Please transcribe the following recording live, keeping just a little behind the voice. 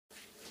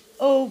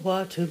Oh,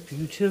 what a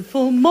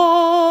beautiful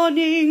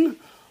morning.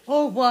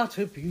 Oh, what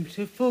a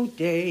beautiful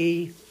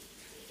day.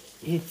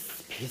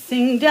 It's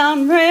pissing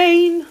down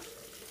rain,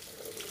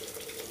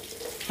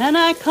 and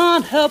I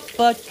can't help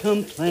but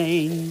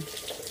complain,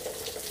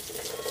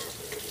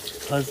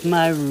 'cause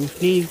my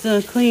roof needs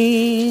a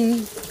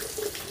clean,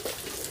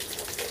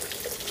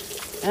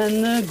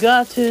 and the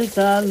gutters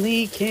are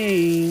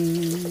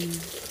leaking.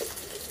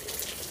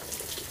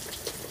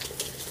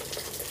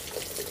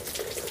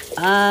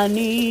 I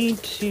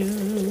need to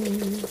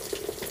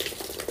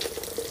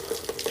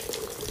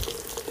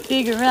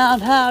figure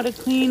out how to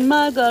clean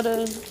my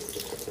gutters.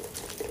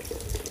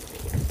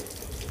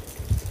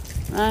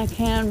 I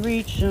can't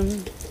reach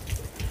them,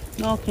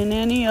 nor can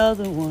any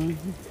other one.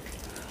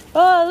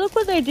 Oh, look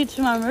what they did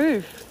to my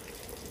roof.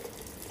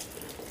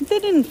 They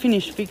didn't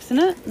finish fixing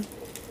it.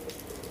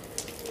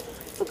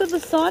 Look at the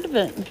side of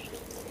it.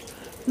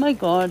 My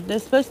God, they're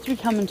supposed to be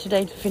coming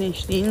today to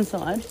finish the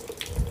inside.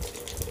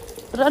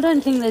 But I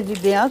don't think they did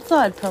the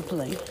outside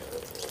properly.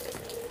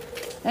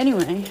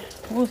 Anyway,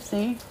 we'll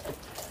see.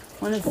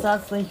 When it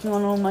starts leaking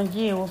on all my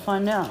gear, we'll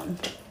find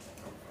out.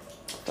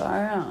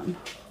 Far out.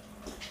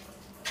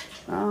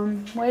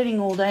 Waiting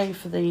all day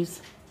for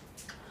these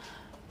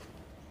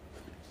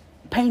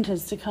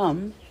painters to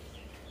come.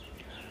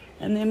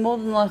 And they're more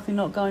than likely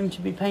not going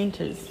to be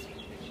painters.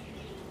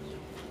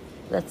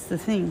 That's the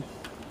thing.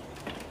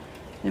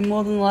 They're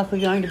more than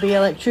likely going to be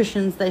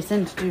electricians they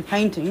send to do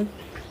painting.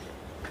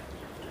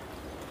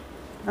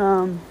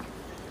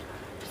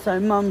 So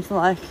Mum's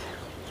like,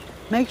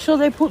 make sure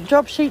they put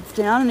drop sheets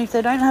down, and if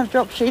they don't have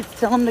drop sheets,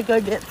 tell them to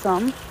go get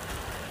some.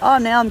 Oh,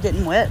 now I'm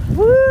getting wet.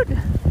 Woo!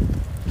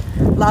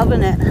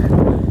 Loving it.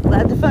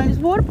 Glad the phone is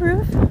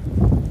waterproof.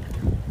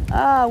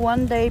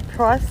 One day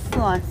price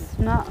slice.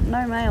 No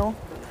mail.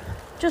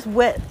 Just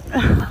wet.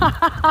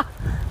 Ugh.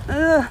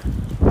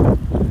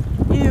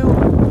 Ew.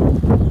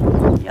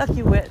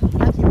 Yucky wet.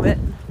 Yucky wet.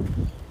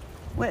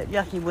 Wet,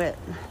 yucky wet.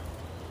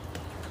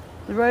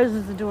 The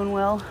roses are doing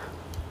well.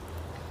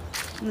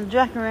 And the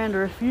jacaranda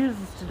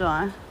refuses to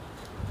die.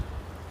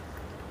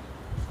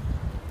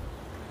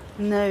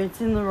 No, it's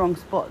in the wrong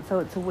spot, so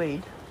it's a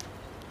weed.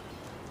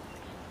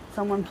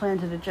 Someone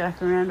planted a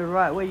jacaranda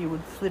right where you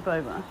would slip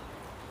over,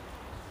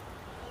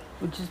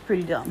 which is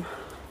pretty dumb.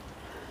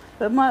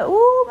 But my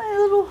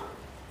little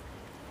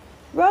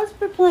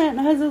raspberry plant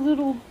has a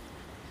little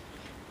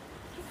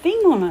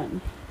thing on it.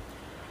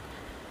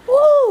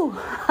 Woo!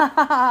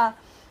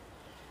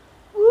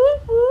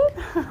 Woot woot!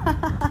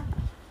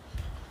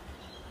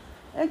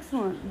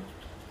 Excellent.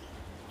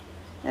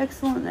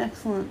 Excellent,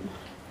 excellent.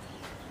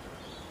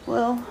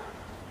 Well,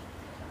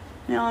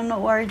 now I'm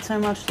not worried so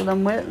much that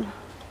I'm wet.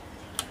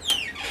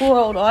 Poor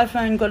old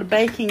iPhone got a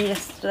baking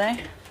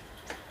yesterday.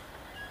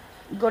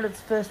 Got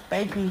its first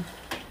baking.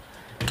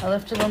 I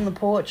left it on the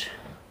porch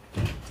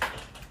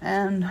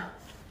and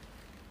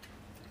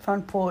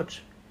front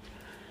porch,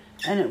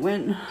 and it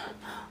went,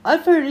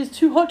 iPhone is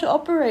too hot to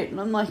operate. And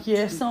I'm like,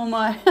 yeah, so am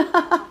I.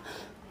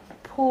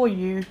 Poor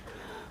you.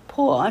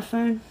 Poor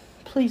iPhone.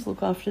 Please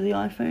look after the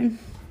iPhone.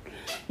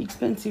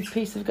 Expensive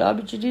piece of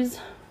garbage it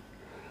is.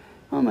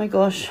 Oh my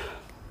gosh.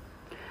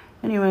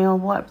 Anyway, I'll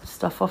wipe the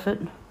stuff off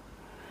it,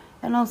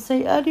 and I'll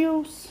say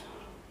adios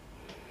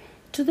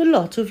to the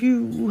lot of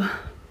you.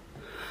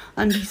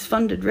 Undies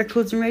Funded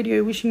Records and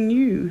Radio, wishing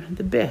you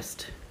the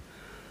best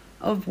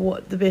of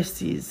what the best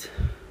is.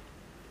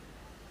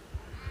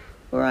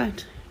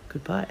 Alright,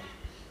 goodbye.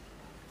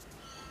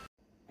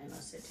 And I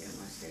said to him,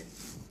 I said,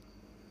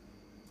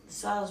 the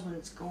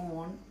salesman's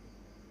gone.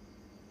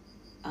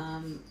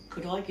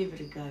 Could I give it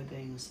a go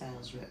being a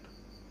sales rep?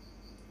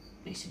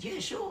 And he said, yeah,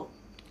 sure.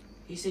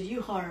 He said,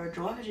 you hire a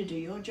driver to do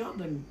your job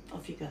and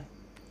off you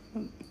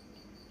go.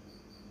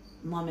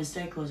 My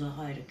mistake was I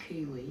hired a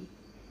Kiwi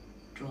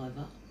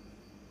driver.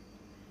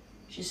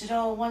 She said,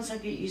 oh, once I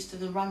get used to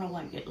the run, I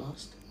won't get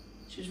lost.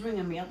 She was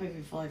ringing me up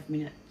every 5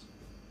 minutes,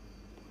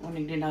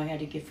 wanting to know how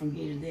to get from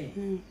here to there.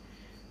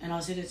 And I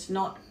said, it's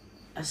not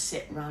a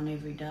set run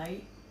every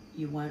day.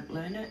 You won't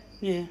learn it.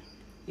 Yeah.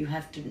 You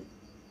have to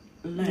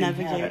learn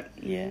Navigate,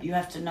 You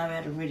have to know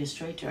how to read a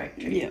street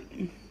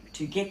directory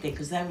to get there,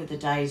 because they were the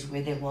days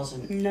where there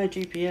wasn't... No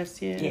GPS,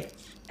 Yeah.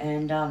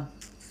 And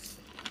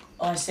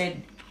I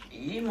said,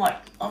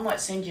 I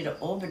might send you to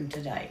Auburn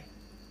today,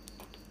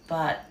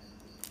 but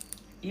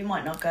you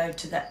might not go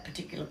to that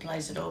particular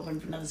place at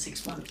Auburn for another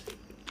 6 months.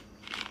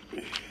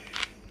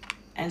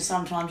 And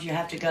sometimes you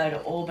have to go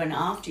to Auburn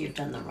after you've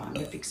done the run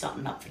to pick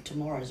something up for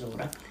tomorrow's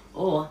order,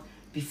 or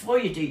before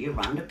you do your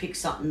run to pick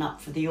something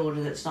up for the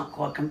order that's not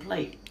quite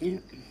complete. Yeah.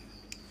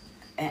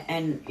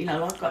 And you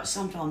know,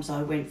 sometimes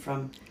I went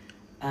from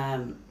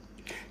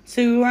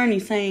so you were only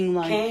saying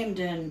like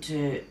Camden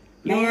to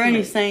you were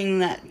only saying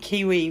that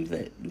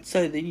Kiwi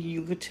so that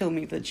you could tell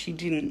me that she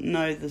didn't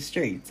know the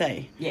streets,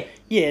 eh? Yeah.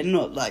 Yeah,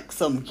 not like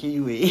some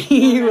Kiwi.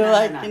 You were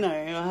like, you know,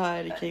 I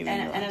hired a Kiwi.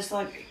 And it's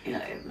like, you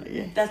know,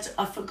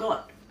 I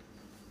forgot.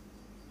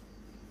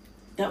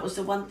 That was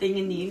the one thing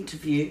in the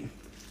interview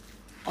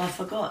I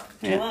forgot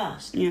to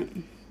ask. Yeah.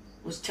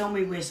 Was tell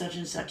me where such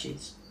and such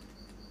is.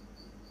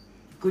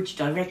 good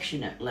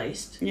direction at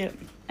least, Yep.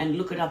 and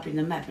look it up in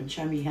the map and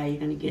show me how you're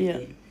going to get Yeah.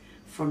 there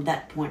from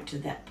that point to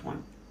that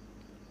point.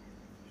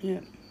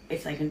 Yep.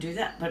 If they can do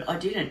that, but I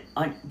didn't.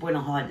 When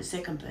I hired the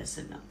second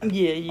person,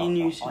 Yeah, you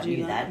knew I to knew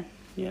do that.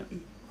 Yep.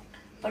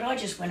 But I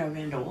just went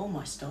around to all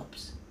my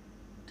stops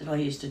that I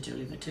used to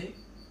deliver to,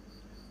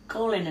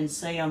 call in and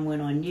see them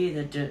when I knew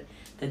that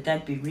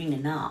they'd be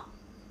ringing up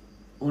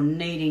or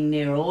needing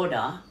their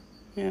order.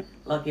 Yeah.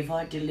 Like if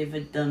I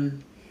delivered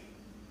them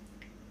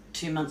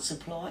 2 months'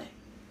 supply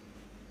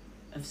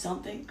of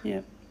something,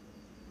 Yep.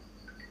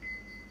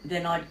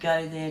 then I'd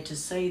go there to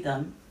see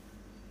them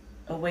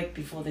a week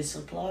before their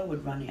supply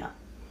would run out.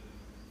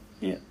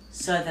 Yep.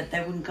 So that they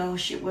wouldn't go, oh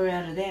shit, we're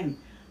out of them.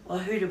 Well,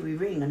 who do we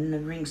ring? And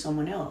then ring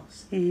someone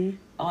else. Mhm.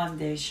 I'm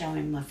there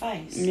showing my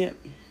face. Yep.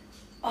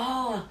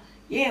 Oh,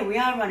 yeah, we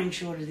are running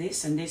short of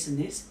this and this and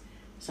this.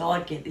 So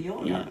I'd get the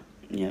order,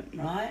 Yep. Yep.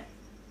 right?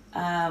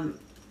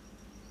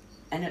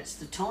 And it's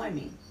the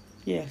timing.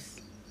 Yes.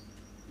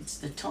 It's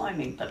the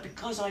timing. But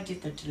because I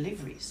did the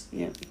deliveries,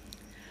 Yep.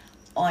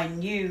 I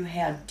knew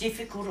how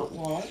difficult it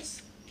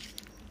was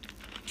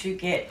to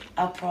get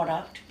a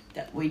product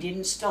that we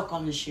didn't stock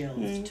on the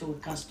shelves to a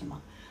customer.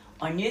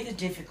 I knew the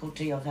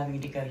difficulty of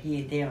having to go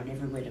here, there and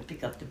everywhere to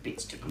pick up the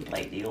bits to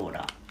complete the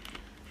order.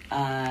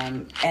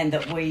 And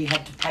that we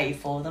had to pay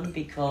for them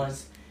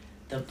because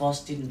the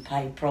boss didn't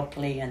pay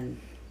properly and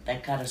they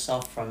cut us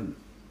off from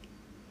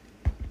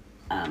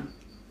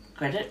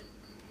credit.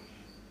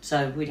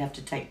 So we'd have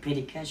to take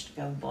petty cash to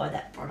go and buy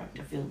that product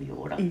to fill the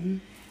order. Mhm.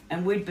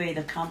 And we'd be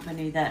the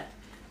company that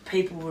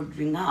people would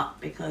ring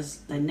up because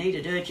they need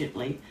it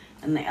urgently,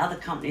 and the other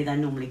company they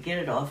normally get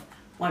it off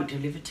won't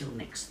deliver till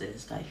next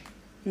Thursday.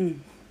 Mm.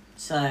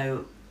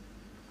 So,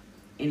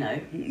 you know,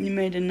 You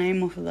made a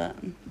name off of that.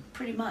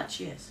 pretty much,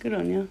 yes. Good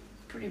on you.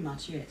 Pretty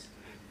much, yes.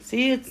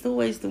 See, it's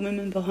always the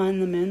women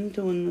behind the men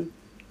doing the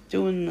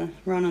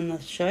running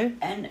the show.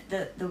 And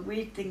the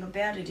weird thing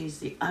about it is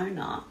the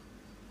owner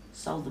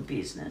sold the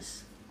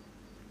business,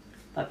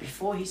 but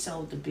before he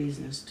sold the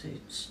business to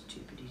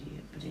stupid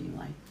idiot, but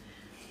anyway,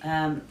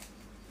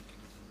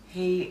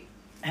 he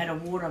had a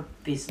water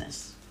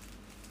business.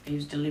 He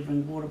was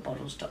delivering water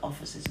bottles to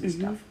offices and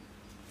stuff.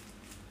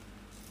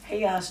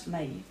 He asked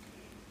me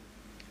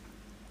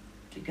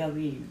to go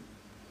in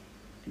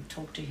and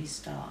talk to his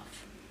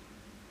staff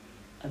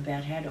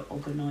about how to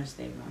organise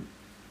their run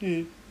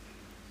Mm.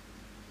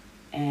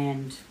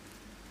 and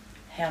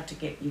how to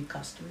get new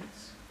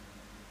customers.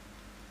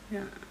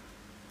 Yeah.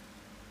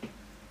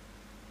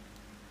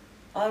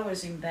 I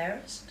was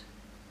embarrassed,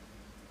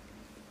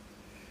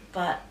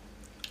 but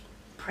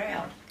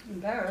proud.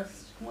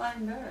 Embarrassed? Why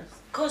embarrassed?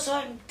 Because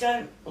I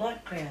don't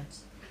like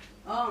crowds.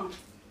 Oh.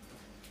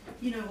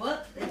 You know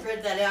what? They've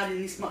read that out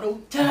in this model.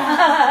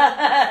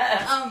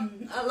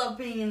 I love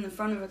being in the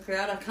front of a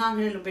crowd. I can't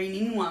handle being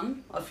in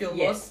one. I feel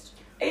lost.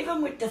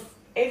 Even with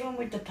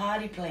the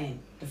party plan,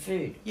 the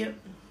food. Yep.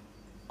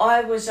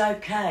 I was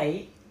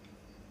okay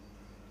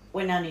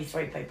when only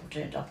 3 people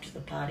turned up to the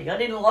party. I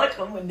didn't like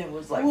them when there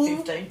was like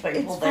 15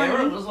 people there.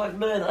 funny. It was like,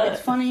 no, that.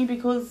 It's funny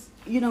because,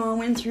 you know, I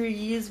went through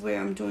years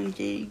where I'm doing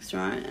gigs,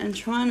 right, and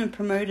trying to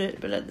promote it,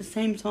 but at the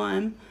same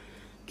time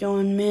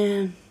going,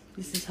 man,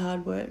 this is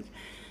hard work.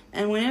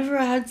 And whenever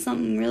I had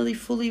something really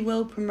fully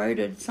well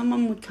promoted,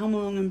 someone would come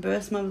along and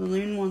burst my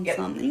balloon on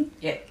something.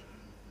 Yep.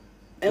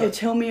 Or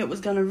tell me it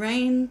was going to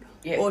rain,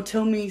 Yep. or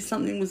tell me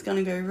something was going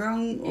to go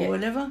wrong, or Yep.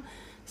 whatever.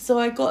 So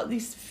I got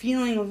this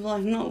feeling of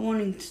like not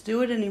wanting to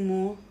do it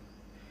anymore.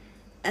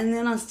 And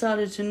then I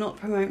started to not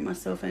promote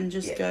myself and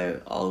just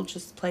go, I'll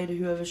just play to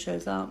whoever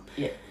shows up.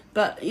 Yeah.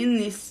 But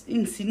in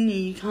Sydney,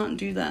 you can't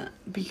do that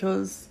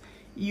because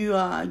you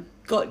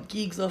got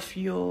gigs off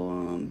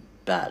your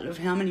bat of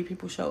how many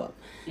people show up.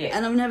 Yeah.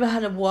 And I've never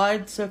had a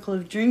wide circle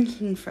of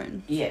drinking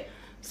friends. Yeah.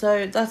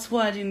 So that's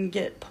why I didn't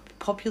get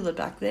popular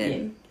back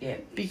then. Yeah.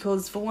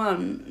 Because for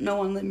one, no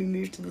one let me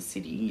move to the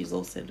city. You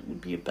all said it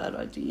would be a bad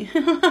idea.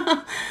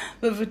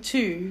 But for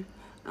two,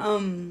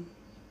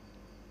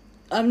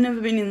 I've never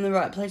been in the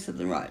right place at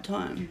the right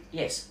time.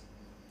 Yes.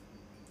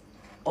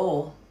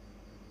 Or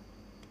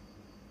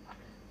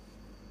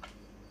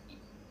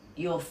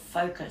your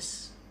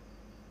focus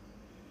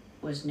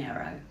was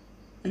narrow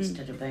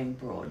instead of being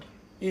broad.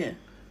 Yeah.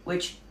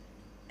 Which,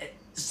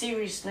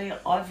 seriously,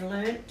 I've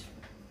learned.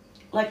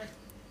 Like,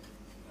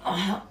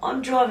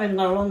 I'm driving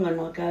along and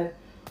I go,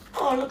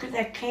 oh, look at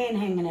that can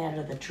hanging out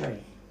of the tree.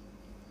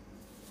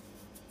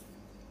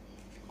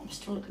 I'm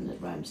still looking at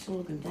the road, I'm still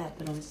looking at that,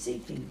 but I see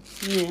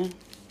things. Yeah.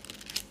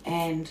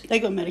 And... They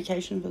got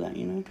medication for that,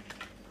 you know.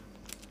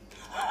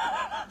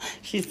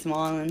 She's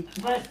smiling.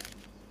 But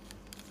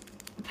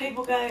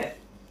people go,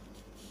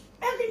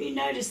 how can you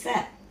notice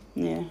that?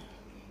 Yeah.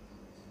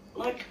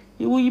 Like...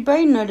 Well, your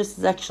brain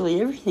notices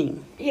actually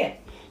everything. Yeah.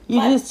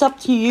 It's up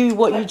to you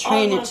what you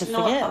train it to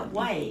forget. I was not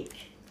awake.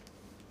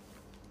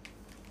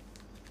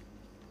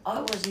 I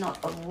was not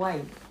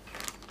awake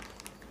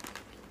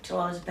till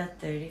I was about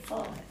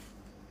 35.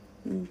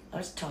 Mm. I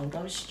was told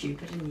I was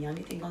stupid and the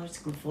only thing I was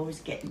good for was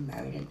getting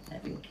married and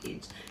having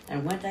kids.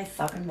 And weren't they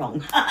fucking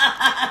wrong?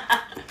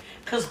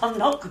 because I'm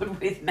not good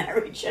with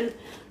marriage, and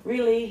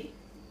really,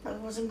 I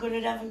wasn't good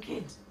at having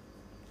kids.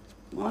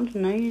 I don't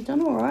know, you've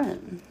done all right.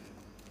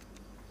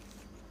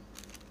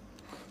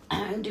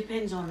 It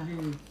depends on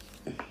who.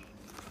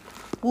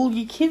 Well,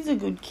 your kids are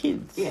good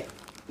kids. Yeah.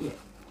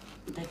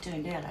 They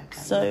turned out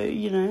okay. So,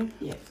 you know.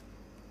 Yeah.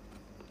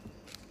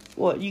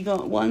 What, you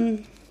got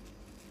one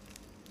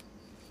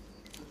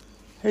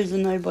who's a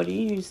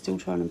nobody, who's still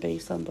trying to be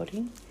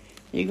somebody.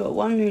 You got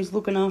one who's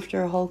looking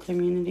after a whole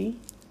community.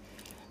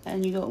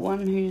 And you got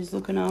one who's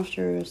looking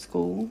after a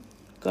school,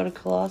 got a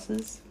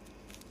classes,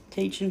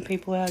 teaching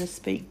people how to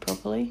speak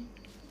properly,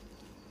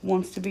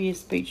 wants to be a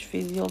speech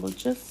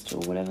physiologist or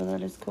whatever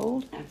that is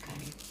called.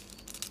 Okay.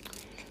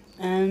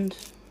 And,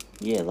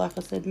 yeah, like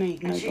I said, me,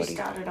 And nobody. she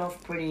started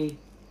off pretty,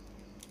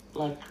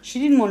 like... She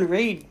didn't want to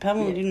read.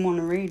 Pamela Yeah. didn't want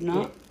to read,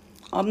 no. Yeah.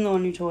 I'm the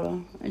one who taught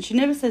her. And she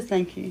never says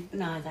thank you.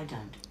 No, they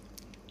don't.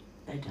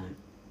 They don't.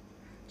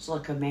 It's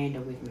like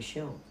Amanda with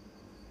Michelle.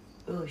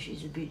 Oh,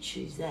 she's a bitch,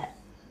 she's that.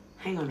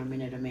 Hang on a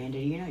minute, Amanda.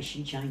 You know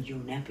she changed your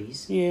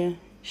nappies. Yeah.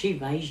 She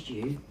raised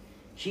you.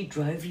 She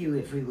drove you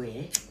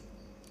everywhere.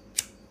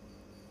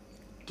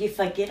 Do you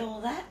forget all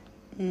that?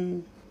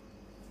 Mm.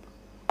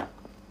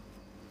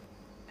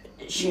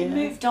 She Yeah.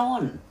 moved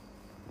on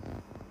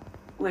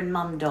when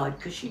Mum died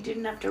because she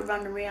didn't have to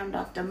run around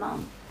after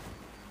Mum.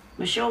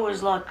 Michelle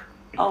was like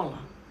Ola,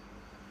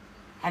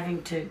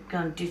 having to go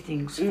and do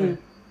things for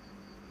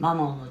Mum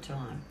all the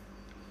time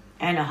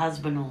and her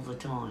husband all the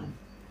time.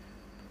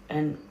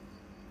 And,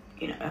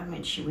 you know, I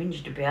mean, she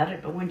whinged about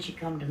it, but when she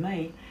come to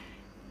me,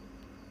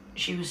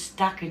 she was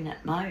stuck in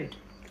that mode.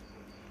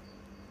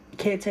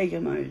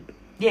 Caretaker mode.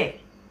 Yeah.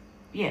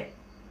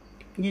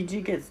 You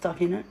do get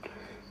stuck in it.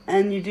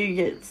 And you do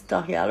get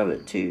stuck out of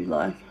it too.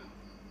 Like,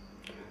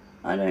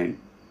 I don't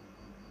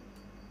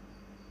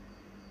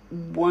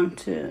want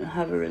to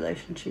have a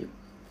relationship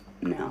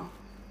now.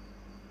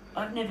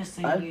 I've never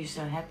seen you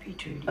so happy,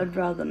 Trudy. I'd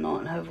rather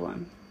not have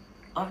one.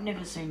 I've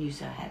never seen you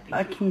so happy.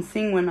 I can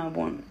sing when I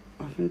want.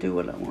 I can do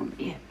what I want.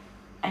 Yeah.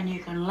 And you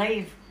can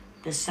leave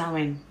the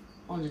sewing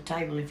on the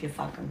table if you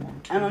fucking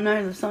want to. And I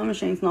know the sewing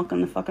machine's not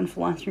going to fucking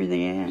fly through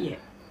the air. Yeah.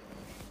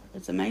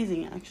 It's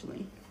amazing,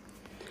 actually.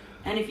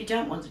 And if you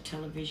don't want the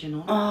television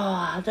on...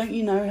 Oh, don't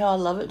you know how I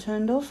love it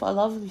turned off? I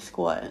love this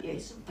quiet.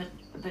 Yes, but...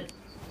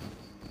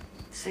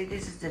 See,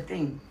 this is the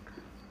thing.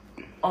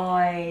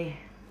 I...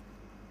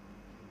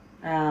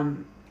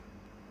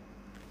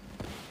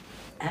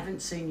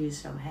 haven't seen you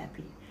so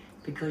happy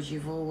because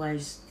you've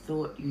always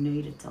thought you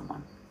needed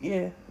someone.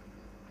 Yeah.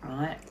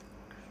 Right?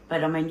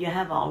 But, I mean, you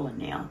have Ola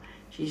now.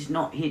 She's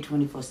not here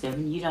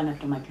 24/7. You don't have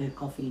to make her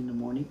coffee in the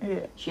morning.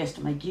 Yeah. She has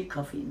to make you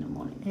coffee in the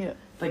morning. Yeah.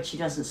 But she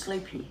doesn't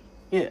sleep here.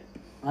 Yeah.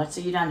 Right?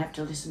 So you don't have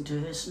to listen to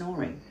her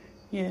snoring.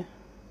 Yeah.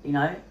 You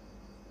know?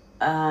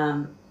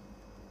 I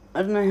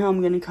don't know how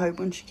I'm going to cope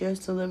when she goes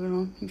to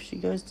Lebanon. If she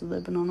goes to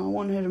Lebanon, I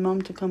want her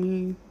mum to come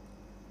here.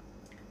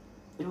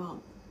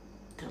 Well,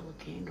 tell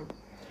the candle.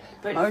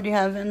 I But, already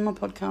have in my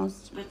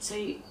podcast. but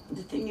see,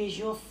 the thing is,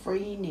 you're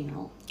free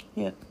now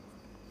Yeah.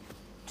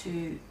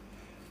 to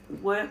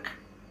work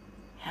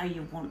how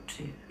you want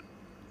to.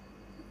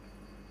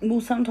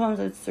 Well, sometimes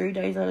it's 3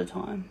 days at a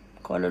time,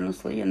 quite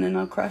honestly, and then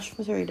I crash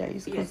for 3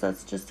 days because Yeah.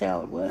 that's just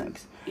how it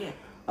works. Yeah.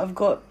 I've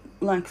got,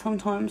 like,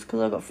 sometimes,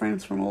 because I've got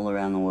friends from all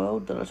around the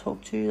world that I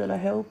talk to, that I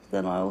help,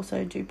 that I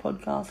also do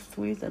podcasts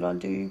with, that I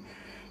do,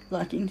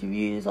 like,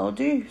 interviews.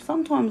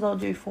 Sometimes I'll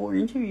do 4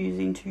 interviews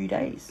in 2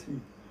 days.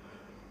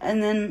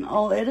 And then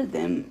I'll edit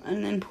them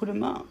and then put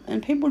them up.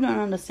 And people don't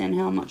understand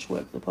how much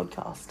work the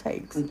podcast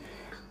takes.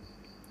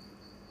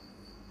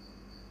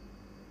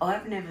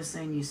 I've never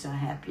seen you so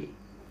happy.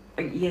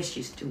 Yes,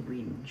 you still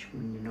whinge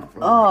when you're not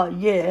right. Oh,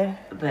 yeah.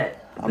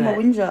 But I'm a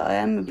whinger. I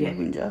am a big yeah,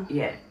 whinger.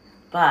 Yeah.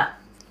 But,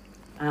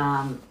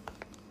 I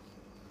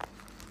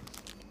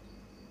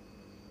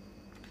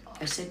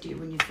said to you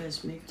when you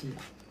first moved here,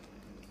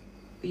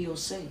 but you'll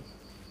see.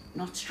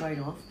 Not straight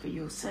off, but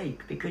you'll see.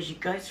 Because you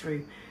go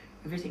through,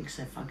 everything's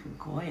so fucking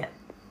quiet.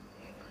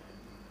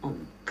 Oh,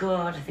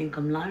 God, I think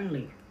I'm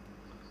lonely.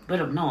 But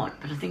I'm not,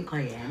 but I think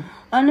I am.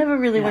 I never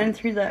really Yeah. went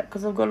through that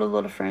because I've got a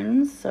lot of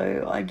friends,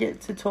 so I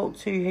get to talk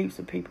to heaps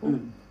of people.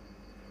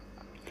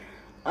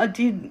 I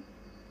did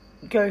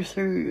go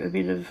through a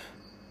bit of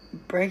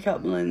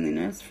breakup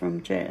loneliness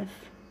from Jeff,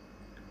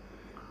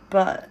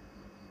 but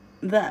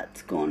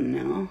that's gone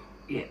now.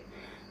 Yeah.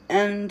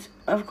 And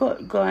I've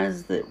got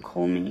guys that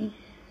call me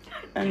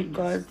and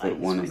guys that Face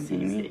want to when see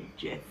you me. said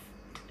Jeff.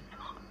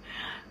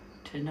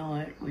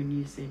 Tonight, when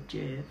you said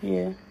Jeff,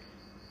 Yeah,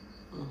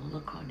 the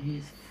look on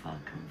his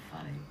fucking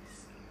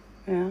face.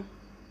 yeah.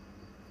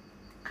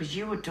 Because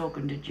you were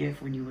talking to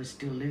Jeff when you were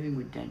still living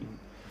with Daniel.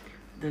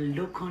 The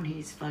look on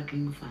his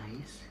fucking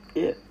face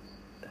Yeah.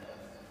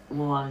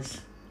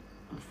 was...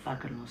 I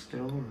fucking lost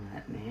it all on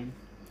that, man.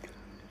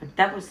 Like,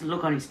 that was the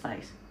look on his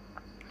face.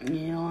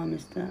 Yeah, I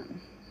missed that.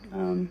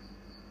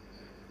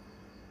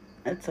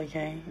 It's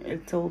okay.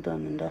 It's all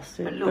done and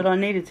dusted. But But, look- I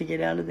needed to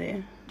get out of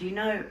there. Do you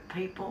know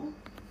people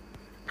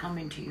come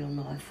into your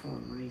life for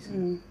a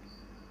reason?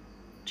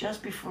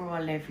 Just before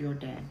I left your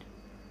dad,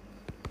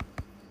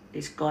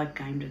 this guy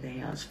came to the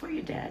house for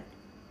your dad.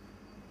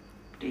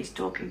 But he's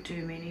talking to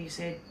me and he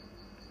said,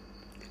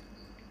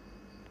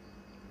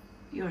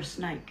 "You're a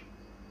snake."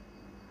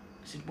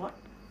 I said, "What?"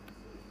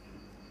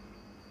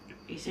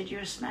 He said,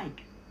 "You're a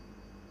snake.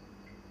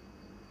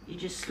 You're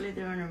just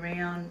slithering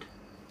around,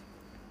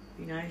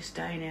 you know,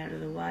 staying out of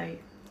the way."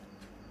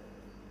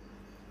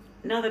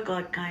 Another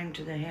guy came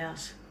to the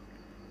house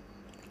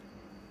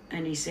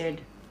and he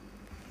said,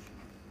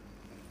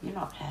 "You're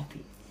not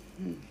happy.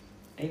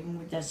 Even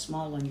with that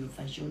smile on your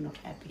face, you're not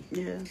happy."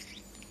 Yeah.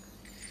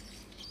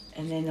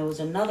 And then there was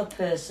another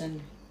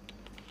person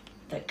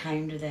that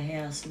came to the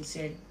house and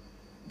said,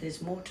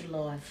 "There's more to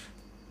life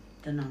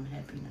than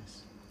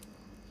unhappiness."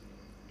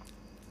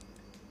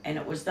 And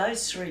it was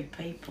those three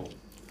people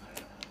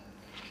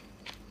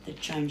that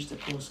changed the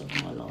course of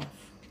my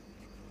life.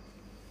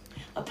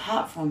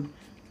 Apart from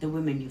the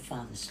women your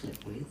father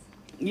slept with.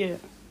 Yeah.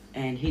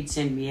 And he'd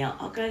send me out,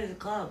 "I'll go to the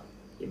club.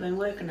 You've been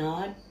working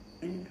hard,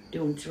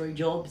 doing 3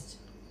 jobs.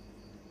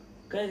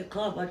 Go to the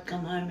club." I'd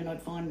come home and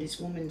I'd find this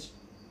woman's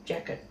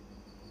jacket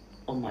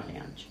on my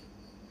lounge.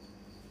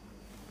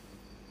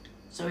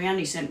 So he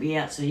only sent me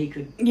out so he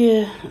could...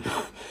 Yeah.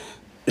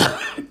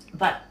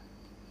 But,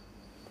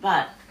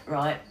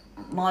 right,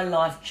 my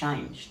life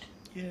changed.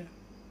 Yeah.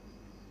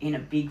 In a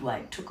big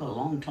way. It took a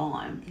long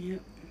time. Yeah.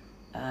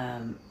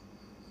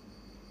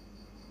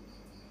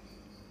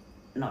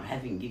 Not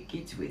having your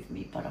kids with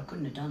me, but I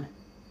couldn't have done it.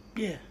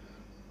 Yeah.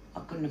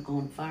 I couldn't have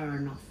gone far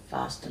enough,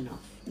 fast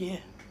enough, Yeah.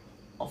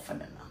 often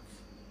enough.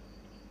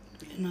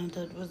 Yeah, no,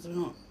 that was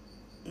not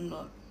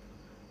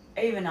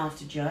Even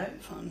after Joe,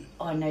 fun.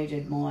 I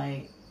needed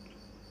my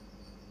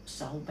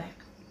soul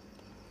back.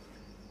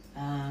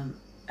 And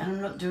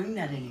I'm not doing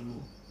that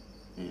anymore.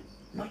 Yeah.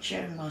 Not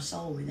sharing my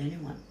soul with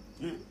anyone.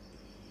 Yeah.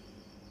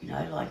 You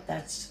know, like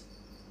that's...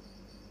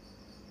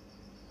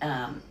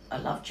 I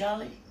love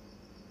Charlie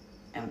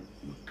and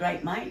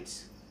great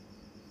mates.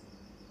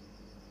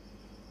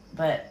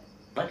 But,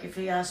 like, if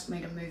he asked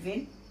me to move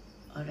in,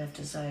 I'd have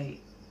to say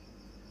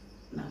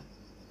no.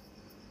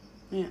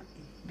 Yeah.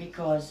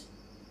 Because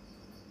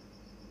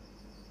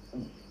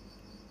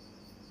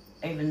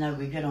even though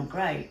we get on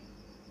great,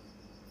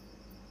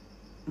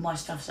 my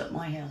stuff's at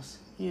my house.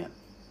 Yeah.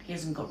 He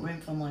hasn't got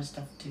room for my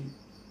stuff too.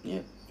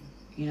 Yep.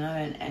 You know,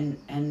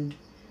 and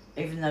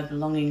even though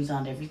belongings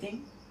aren't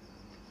everything.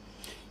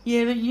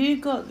 Yeah, but you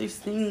got this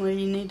thing where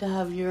you need to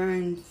have your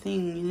own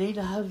thing. You need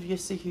to have your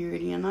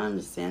security, and I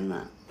understand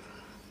that.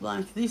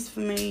 Like this for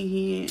me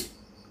here,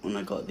 when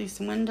I got this,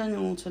 and when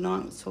Daniel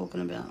tonight was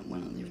talking about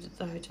when I lived at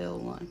the hotel,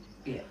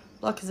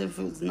 like as if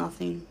it was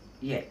nothing.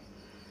 Yeah.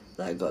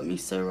 That got me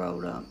so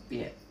rolled up.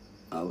 Yeah.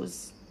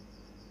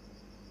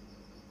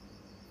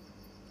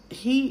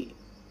 He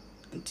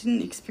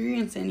didn't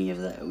experience any of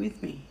that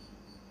with me.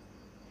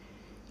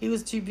 He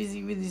was too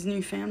busy with his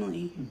new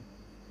family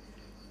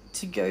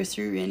to go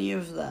through any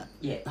of that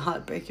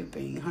heartbreak of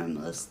being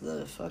homeless,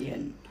 the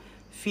fucking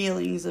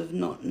feelings of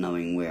not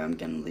knowing where I'm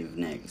going to live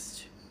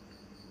next.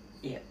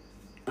 Yeah.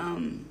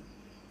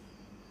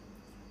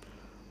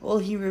 All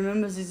he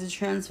remembers is a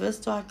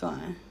transvestite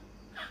guy.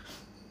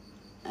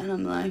 And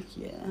I'm like,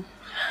 yeah.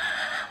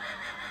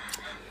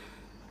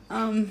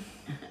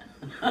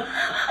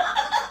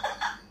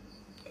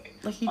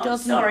 Like he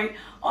doesn't... I'm sorry,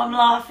 I'm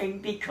laughing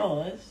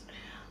because...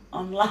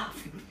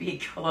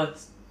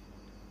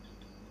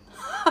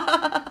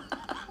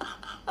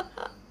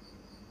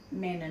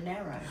 men are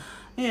narrow.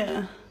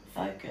 Yeah.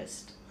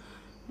 Focused.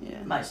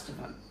 Yeah. Most of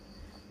them.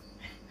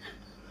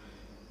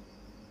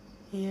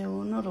 Yeah,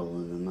 well, not all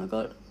of them. I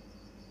got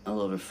a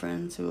lot of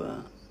friends who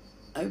are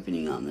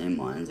opening up their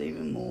minds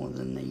even more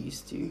than they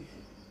used to.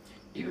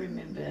 Do you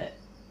remember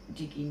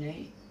Dickie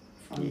Nee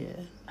from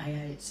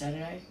AA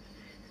Saturday?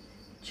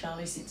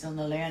 Charlie sits on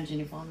the lounge,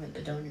 and if I'm at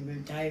the dining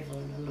room table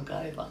and I look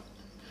over,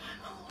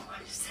 all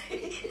I see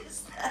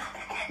is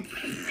that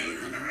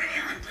moving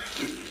around.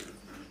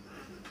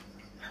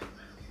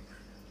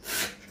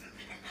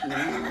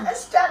 I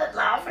started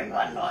laughing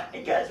one night.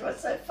 He goes,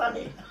 "What's so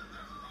funny?"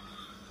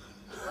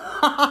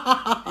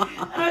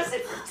 And I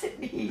said,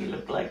 "Sitting here, you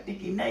look like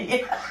Dickie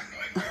Nee."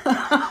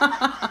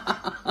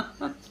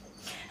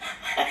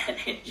 And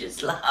he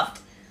just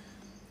laughed.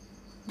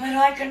 But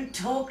I can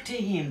talk to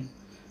him.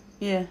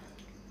 Yeah.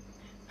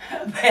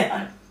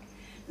 About,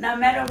 no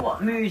matter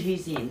what mood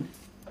he's in,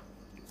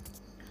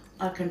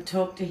 I can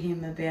talk to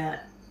him about,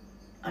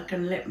 I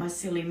can let my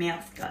silly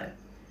mouth go.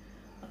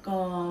 Like,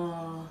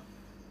 oh,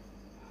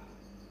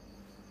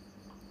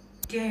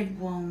 dead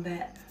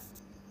wombat.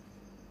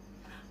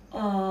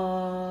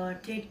 Oh,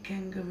 dead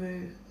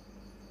kangaroo.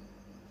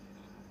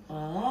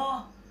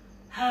 Oh,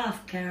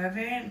 half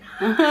caravan.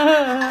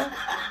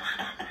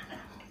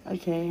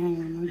 Okay, hang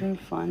on, I'm going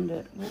to find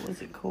it. What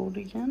was it called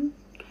again?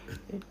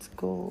 It's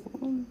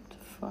called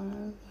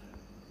 5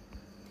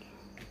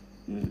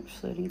 Minute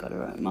Flirting Guide.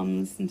 Alright, Mum,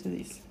 listen to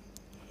this.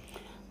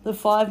 The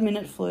 5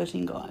 Minute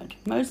Flirting Guide.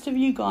 Most of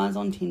you guys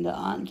on Tinder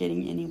aren't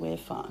getting anywhere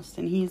fast,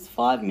 and here's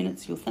 5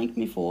 minutes you'll thank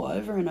me for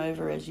over and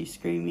over as you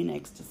scream in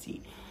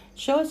ecstasy.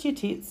 Show us your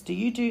tits. Do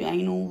you do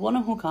anal? Want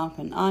to hook up?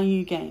 And are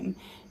you game?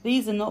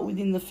 These are not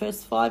within the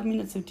first 5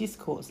 minutes of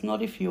discourse,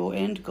 not if your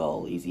end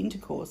goal is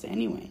intercourse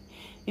anyway.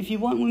 If you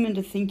want women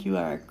to think you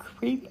are a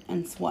creep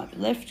and swipe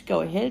left, go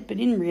ahead, but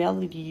in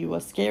reality you are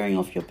scaring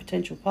off your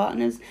potential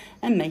partners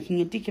and making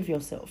a dick of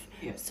yourself.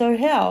 Yep. So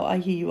how, I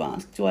hear you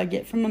ask, do I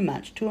get from a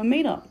match to a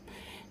meetup?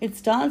 It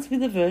starts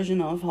with a version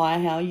of, hi,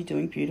 how are you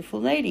doing,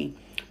 beautiful lady?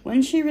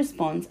 When she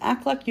responds,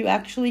 act like you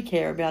actually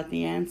care about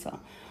the answer.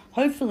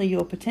 Hopefully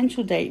your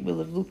potential date will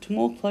have looked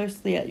more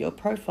closely at your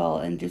profile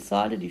and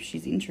decided if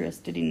she's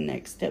interested in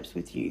next steps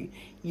with you.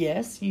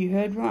 Yes, you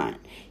heard right.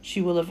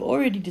 She will have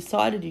already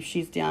decided if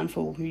she's down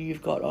for who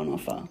you've got on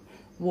offer.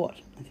 What,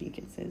 I think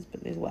it says,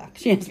 but there's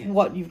wax. Yes,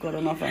 what you've got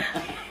on offer.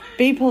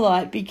 Be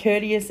polite, be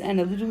courteous and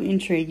a little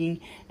intriguing.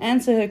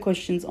 Answer her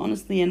questions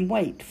honestly and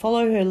wait.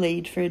 Follow her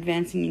lead for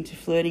advancing into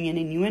flirting and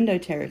innuendo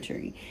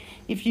territory.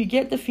 If you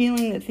get the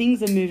feeling that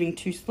things are moving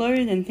too slow,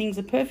 then things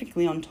are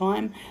perfectly on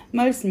time.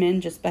 Most men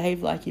just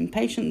behave like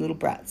impatient little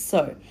brats.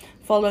 So,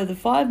 follow the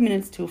 5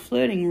 minutes till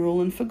flirting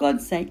rule and for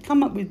God's sake,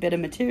 come up with better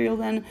material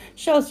than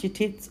show us your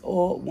tits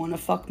or wanna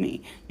fuck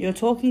me. You're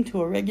talking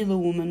to a regular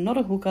woman, not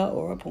a hooker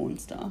or a porn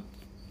star.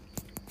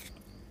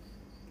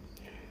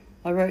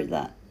 I wrote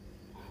that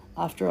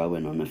after I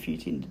went on a few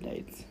Tinder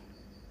dates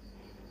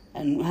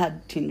and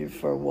had Tinder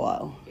for a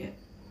while. Yeah.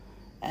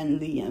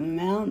 And the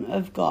amount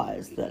of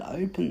guys that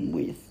open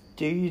with,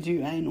 do you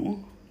do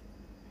anal,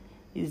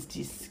 is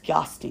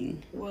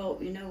disgusting. Well,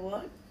 you know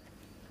what?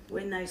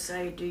 When they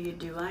say, do you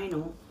do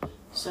anal,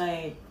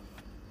 say,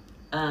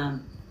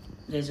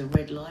 there's a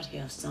red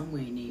lighthouse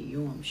somewhere near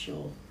you, I'm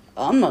sure.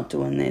 I'm not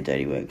doing their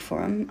dirty work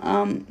for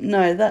them.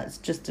 No, that's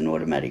just an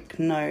automatic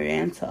no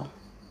answer.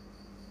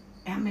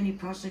 How many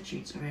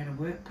prostitutes are out of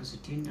work because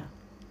of Tinder?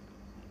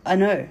 I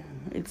know,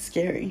 it's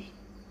scary.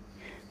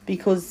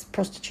 Because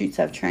prostitutes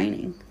have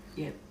training.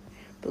 Yep.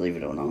 Believe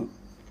it or not.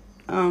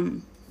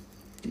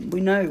 We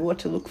know what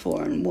to look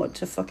for and what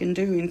to fucking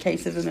do in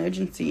case of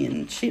emergency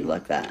and shit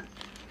like that.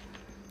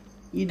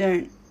 You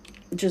don't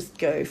just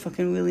go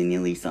fucking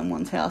willy-nilly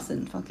someone's house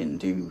and fucking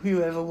do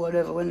whoever,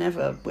 whatever,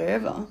 whenever,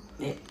 wherever.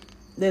 Yeah.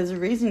 There's a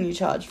reason you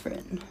charge for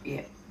it.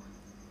 Yeah.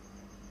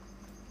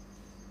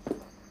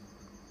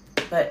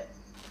 But,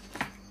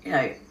 you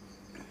know,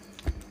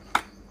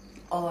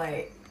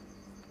 I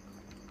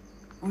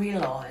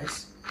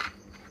realise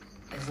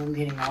as I'm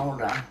getting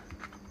older,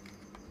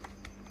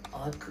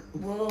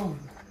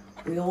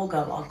 we all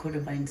go, I could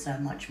have been so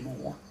much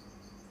more.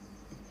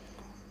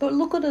 But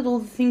look at all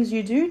the things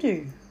you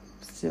do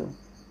still.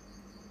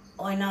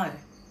 I know.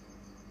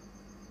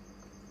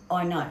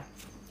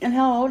 And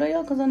how old are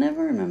you? Because I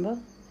never remember.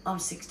 I'm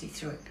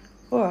 63.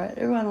 Alright,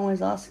 everyone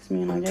always asks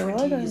me and I'm I go, 20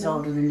 I don't years know.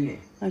 older than you.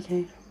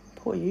 Okay,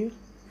 poor you.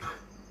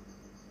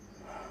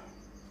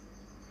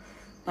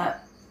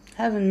 But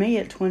Having me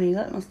at 20,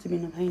 that must have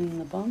been a pain in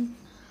the bum.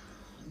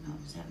 I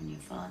was having your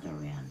father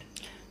around.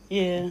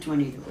 Yeah. At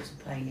 20, there was a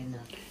pain in the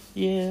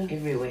Yeah.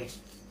 everywhere.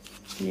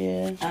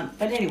 Yeah.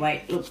 But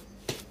anyway, look,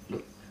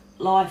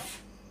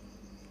 life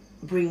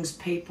brings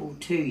people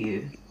to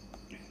you,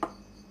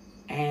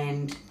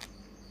 and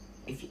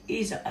if your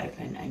ears are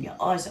open and your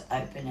eyes are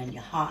open and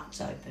your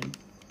heart's open,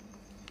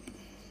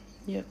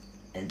 Yep.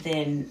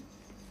 then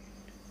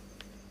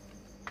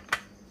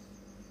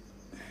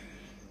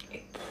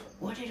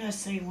what did I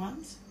say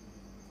once?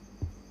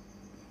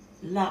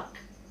 Luck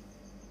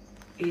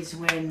is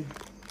when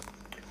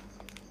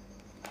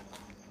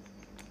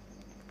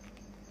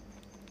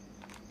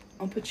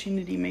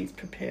Opportunity meets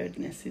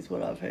preparedness is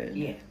what I've heard.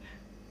 yeah.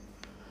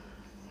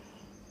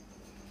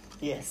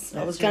 Yes. I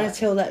That's was going right. to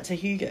tell that to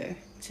Hugo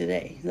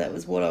today. That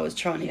was what I was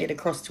trying to get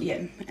across to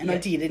him. And I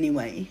did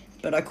anyway.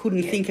 But I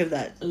couldn't think of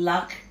that.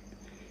 Luck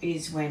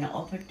is when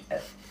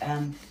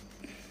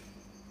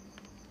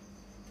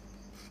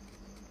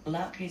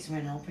luck is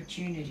when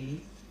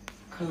opportunity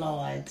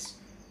collides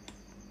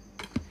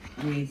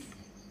with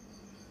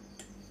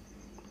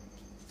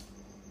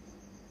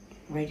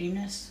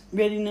readiness.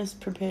 Readiness,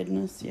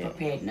 preparedness, yeah.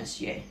 Preparedness,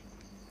 yeah.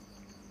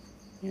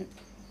 Yep.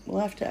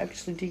 We'll have to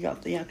actually dig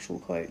up the actual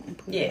quote and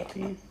put it up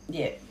here.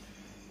 Yeah.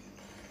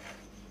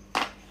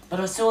 But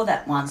I saw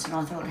that once and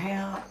I thought,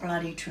 how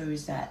bloody true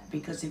is that?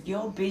 Because if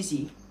you're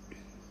busy,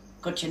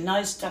 got your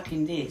nose stuck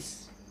in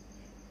this,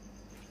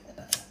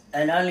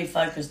 and only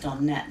focused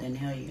on that, then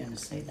how are you going to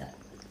see that?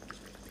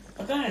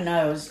 I don't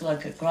know, it was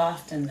like at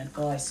Grafton, the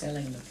guy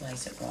selling the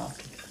place at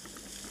Grafton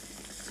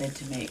said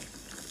to me,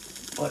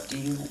 what do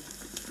you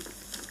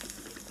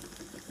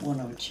want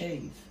to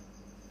achieve?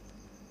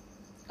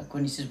 Like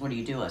when he says, what do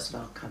you do? I said,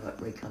 I'll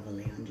recover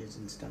lounges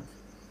and stuff.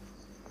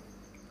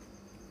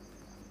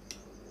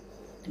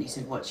 And he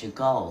said, what's your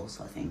goals,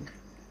 I think?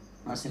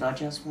 And I said, I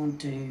just want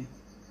to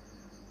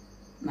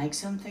make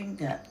something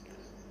that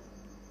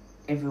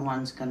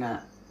everyone's going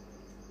to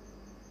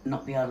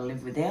not be able to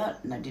live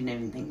without, and they didn't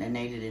even think they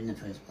needed in the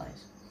first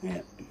place.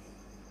 Yep.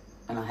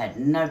 And I had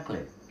no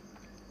clue.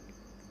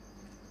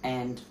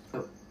 And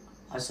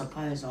I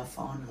suppose I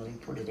finally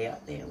put it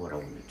out there, what I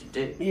wanted to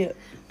do. Yeah.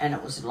 And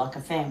it was like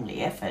a family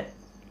effort,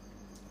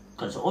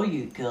 because all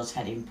you girls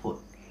had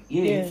input.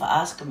 You Yeah. for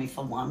asking me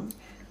for one,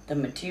 the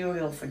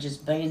material for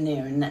just being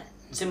there in that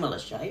similar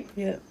shape.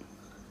 Yeah.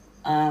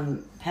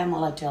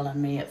 Pamela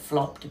telling me it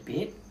flopped a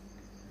bit.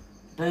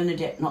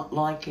 Bernadette not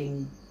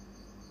liking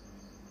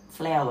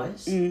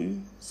flowers,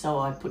 so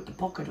I put the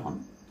pocket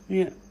on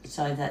Yeah.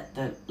 so that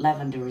the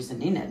lavender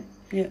isn't in it.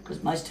 Yeah.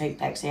 Because most heat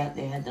packs out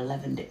there had the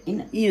lavender in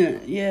it. Yeah.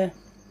 Yeah.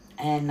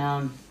 And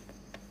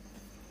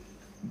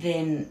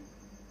then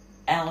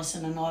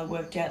Alison and I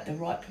worked out the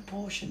right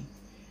proportion.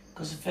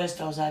 Because at first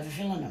I was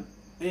overfilling them.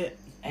 Yeah.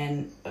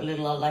 And a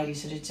little old lady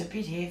said, it's a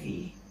bit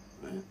heavy.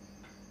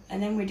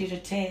 And then we did a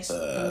test.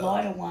 The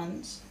lighter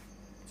ones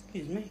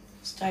Excuse me.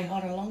 stay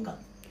hotter longer.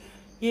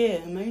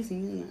 Yeah,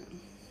 amazing, isn't it?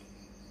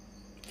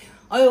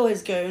 I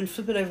always go and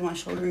flip it over my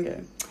shoulder and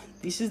go,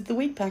 this is the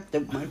wheat pack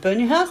that won't burn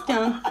your house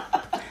down.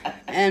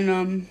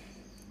 And,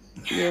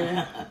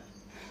 yeah.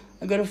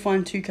 I got to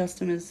find 2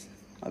 customers.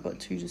 I got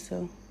 2 to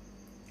sell.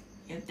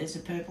 Yeah, there's a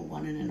purple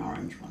one and an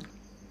orange one.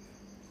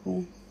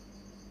 Cool.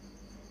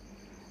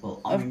 Well,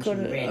 orange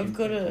and red. I've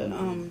got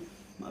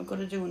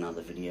to do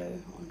another video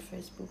on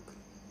Facebook.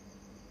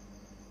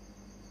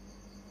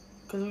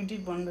 Because we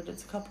did one, but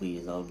it's a couple of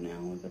years old now.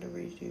 We've got to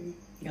redo.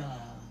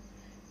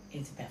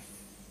 It's about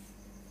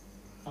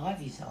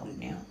 5 years old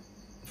now.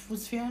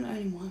 Was Fiona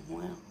only 1?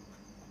 Wow.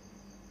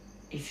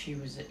 If she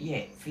was,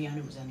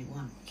 Fiona was only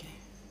 1. Okay.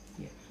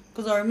 Yeah.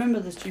 Because I remember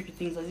the stupid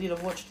things I did.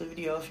 I've watched the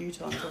video a few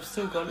times. I've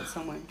still got it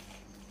somewhere.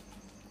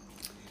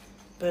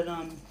 But,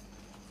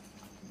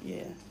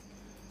 yeah.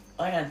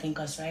 I don't think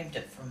I saved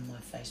it from my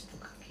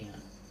Facebook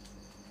account.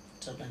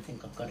 So I don't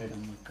think I've got it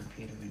on my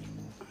computer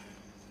anymore.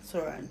 It's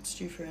alright, it's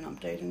due for an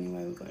update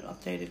anyway. We've got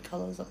updated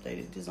colours,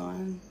 updated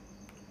design.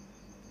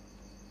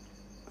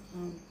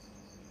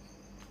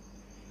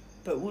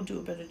 But we'll do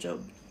a better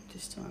job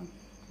this time.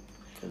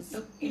 Cause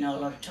Look, you know, a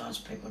lot of times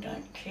people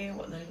don't care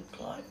what they look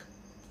like.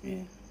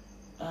 yeah.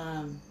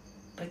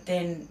 But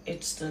then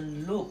it's the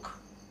look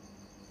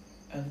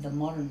of the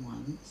modern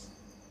ones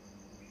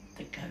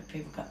that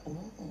people go,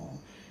 oh.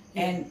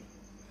 Yeah. And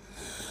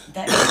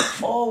they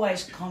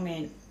always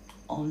comment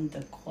on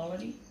the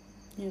quality.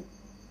 Yep.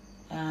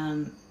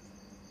 And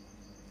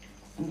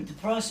with the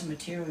price of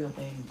material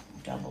being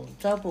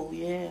Double,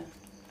 yeah.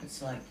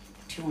 it's like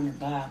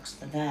 $200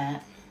 for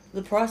that.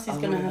 The price is I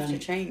going to would've have to only-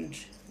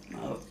 change.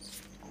 Oh,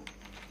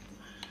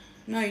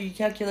 No, your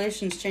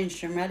calculations change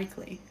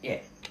dramatically. yeah,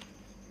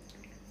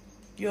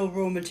 Your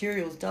raw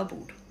materials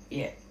doubled.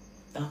 yeah.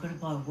 I've got to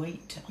buy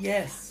wheat too.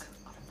 Yes.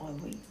 I've got to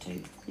buy wheat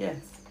too. Yes.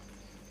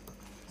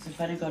 So I've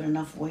only got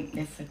enough wheat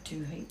left for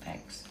 2 heat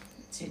packs.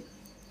 That's it.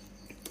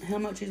 How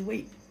much is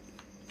wheat?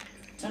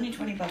 It's only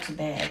 $20 a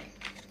bag,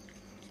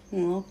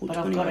 Well, I'll put But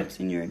I've 20 got bucks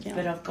in your account.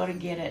 but I've got to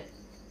get it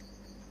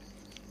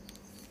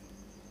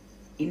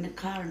in the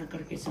car and I've got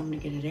to get someone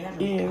to get it out of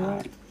the car.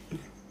 Right.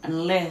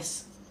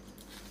 Unless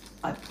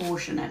I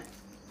portion it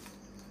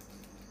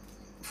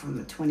from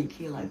a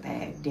 20-kilo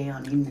bag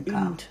down in the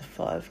car. Into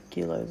 5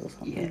 kilos or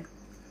something. Yeah.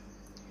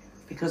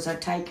 Because I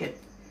take it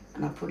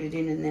and I put it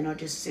in and then I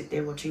just sit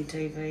there watching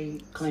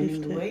TV,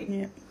 cleaning the wheat.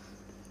 Yeah.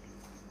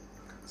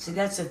 See,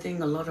 that's the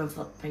thing, a lot of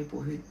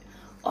people who...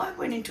 I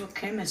went into a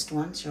chemist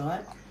once,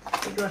 right?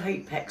 They got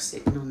heat packs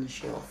sitting on the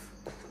shelf,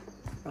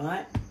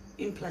 right?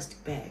 In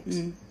plastic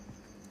bags.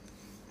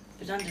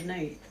 But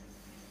underneath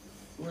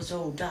was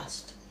all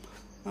dust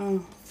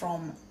Oh,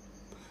 from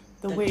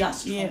the the wheat.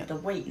 dust Yeah. from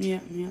the wheat. Yeah,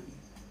 yeah.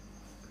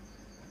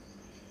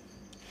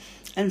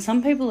 And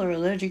some people are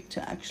allergic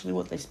to actually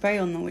what they spray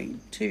on the wheat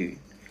too.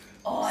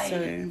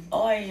 I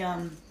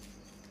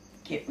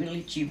get really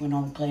itchy when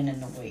I'm cleaning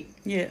the wheat.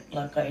 Yeah,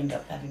 Like I end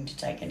up having to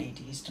take an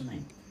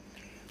antihistamine.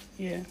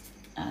 yeah.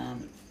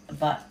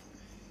 But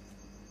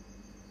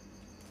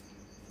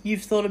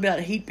You've thought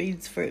about heat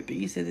beads for it, but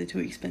you said they're too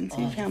expensive.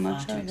 oh, How they're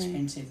much far are too they?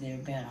 expensive. They're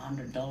about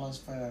 $100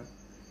 for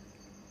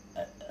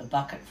a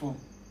bucket full.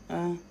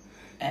 Yeah.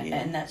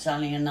 And that's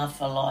only enough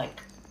for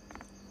like...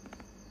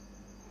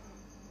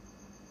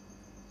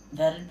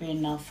 That'd be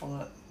enough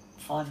for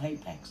 5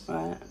 heat packs.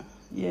 Right.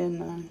 Yeah,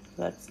 no,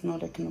 that's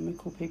not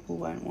economical. People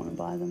won't want to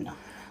buy them.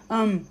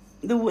 No.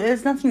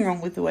 There's nothing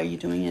wrong with the way you're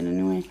doing it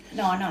anyway.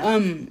 No, I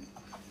know.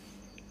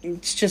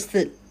 It's just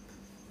that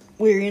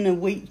we're in a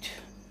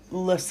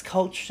wheatless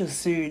culture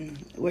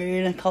soon.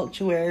 We're in a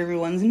culture where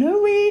everyone's no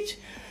wheat.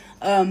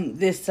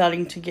 They're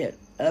starting to get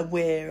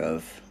aware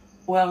of.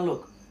 Well,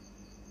 look,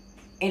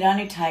 it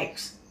only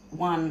takes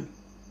one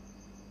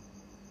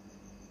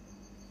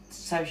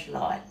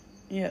socialite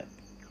Yeah.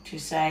 to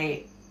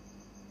say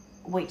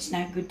wheat's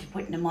no good to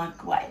put in the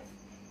microwave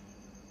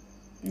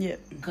Yeah.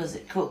 because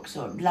it cooks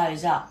or it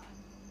blows up.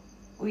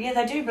 Well, yeah,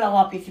 they do blow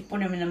up if you put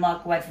them in the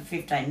microwave for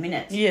 15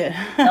 minutes. Yeah.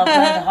 They'll blow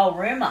the whole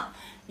room up.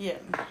 Yeah.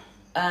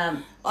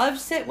 Um, I've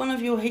set one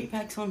of your heat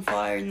packs on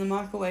fire in the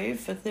microwave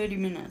for 30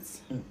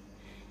 minutes. And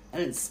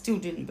it still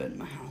didn't burn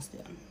my house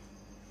down.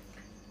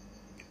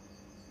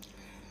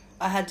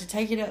 I had to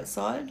take it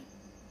outside.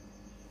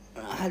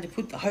 I had to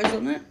put the hose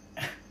on it.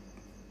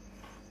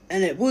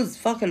 And it was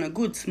fucking a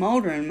good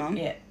smouldering, Mum.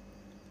 yeah.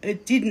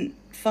 It didn't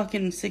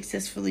fucking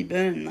successfully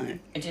burn though.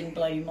 It didn't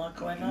blow your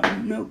microwave up?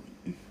 Nope.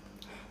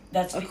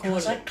 That's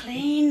because I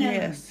cleaned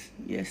them.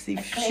 Yes.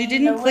 If cleaned she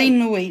didn't the clean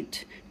the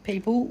wheat,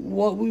 people,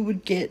 what we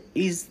would get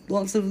is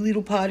lots of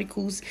little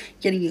particles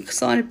getting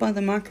excited by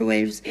the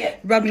microwaves,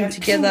 rubbing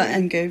together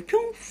and go,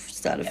 poof,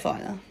 start a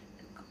fire.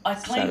 I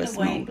clean the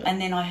wheat and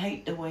then I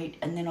heat the wheat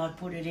and then I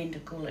put it in to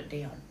cool it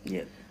down.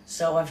 Yep.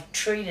 So I've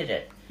treated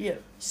it.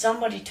 Yep.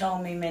 Somebody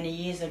told me many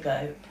years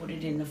ago, put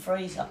it in the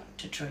freezer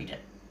to treat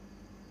it.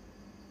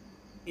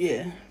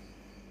 Yeah.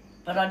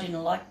 But I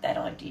didn't like that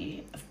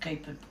idea of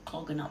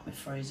clogging up my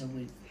freezer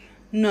with...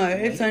 No,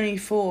 it's only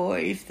for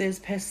if there's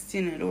pests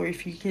in it or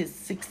if you can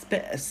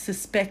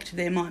suspect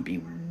there might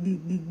be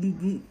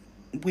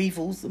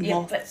weevils and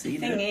moths. But the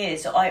thing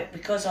is,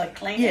 because I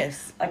clean it,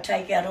 I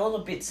take out all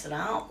the bits that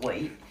aren't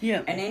wheat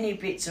and any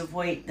bits of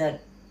wheat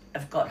that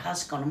have got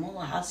husk on them, all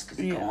the husk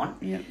is gone.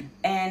 Yep.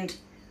 And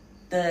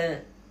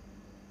the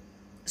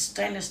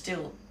stainless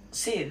steel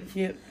sieve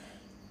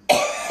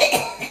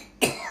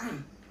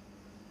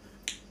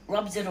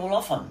rubs it all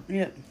off them.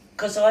 Yep.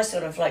 Because I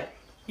sort of like...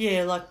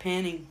 Yeah, like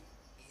panning.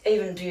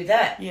 Even do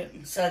that. Yep.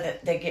 So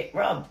that they get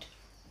rubbed.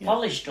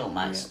 Polished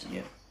almost.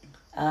 Yep.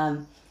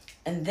 And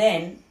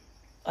then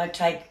I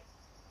take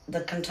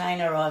the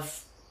container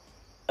of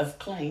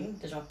clean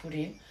that I put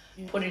in,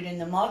 put it in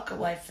the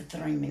microwave for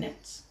 3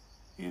 minutes.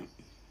 Yeah.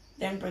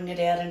 Then bring it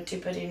out and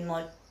tip it in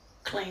my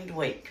cleaned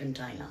wheat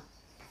container.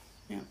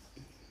 Yeah.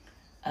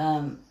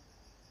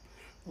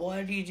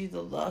 Why do you do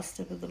the last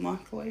step of the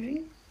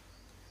microwaving?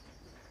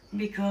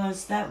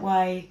 Because that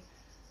way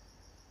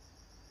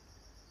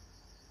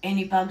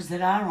any bugs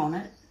that are on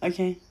it are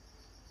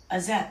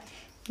zapped.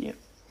 Yep.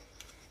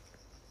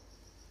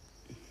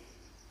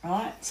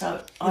 Right?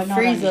 So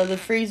the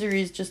freezer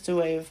is just a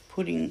way of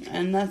putting,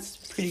 and that's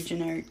pretty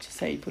generic to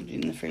say put it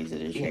in the freezer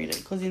to treat it,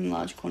 because in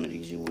large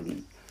quantities you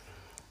wouldn't.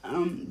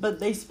 But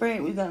they spray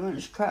it with that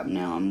much crap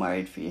now, I'm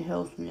worried for your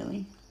health,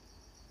 really.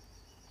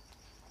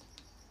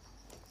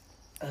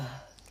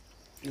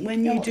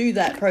 When you do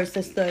that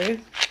process though,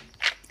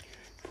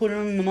 put it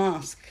on the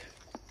mask.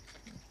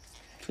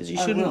 Because you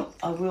shouldn't...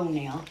 I will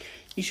now.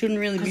 You shouldn't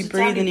really be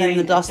breathing in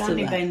the dust of that.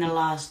 It's only been the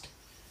last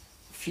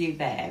few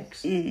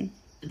bags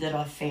that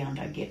I found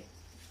I get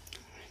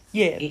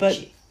itchy.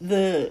 But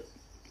the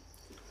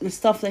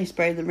stuff they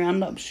spray, the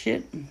Roundup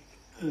shit,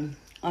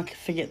 I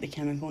forget the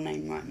chemical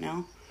name right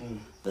now,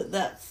 but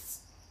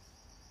that's...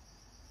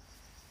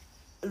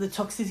 The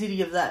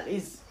toxicity of that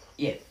is...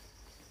 Yeah.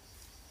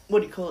 What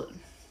do you call it?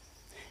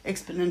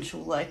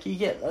 Exponential. Like, you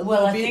get a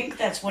Well, I bit, think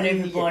that's what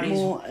everybody's...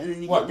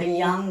 What the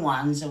young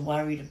ones are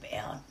worried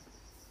about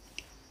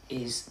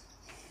is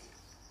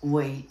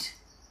wheat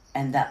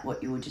and that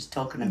what you were just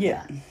talking about.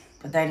 Yeah.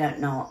 But they don't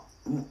know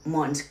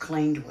mine's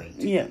cleaned wheat.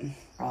 Yeah.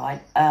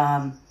 Right?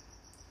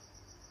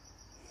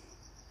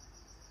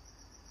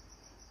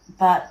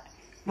 But,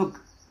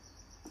 look,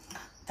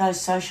 those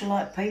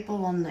socialite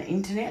people on the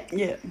internet,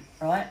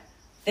 right,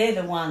 they're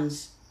the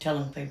ones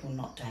telling people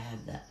not to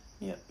have that.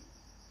 Yep.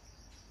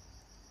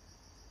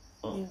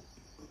 Yeah.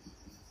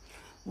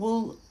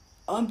 Well,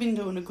 I've been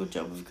doing a good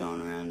job of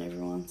going around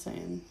everyone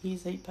saying,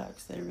 here's heat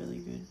packs, they're really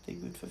good, they're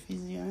good for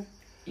physio.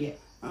 Yeah.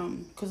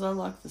 Because I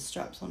like the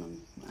straps on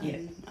them.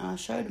 And I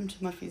showed them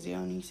to my physio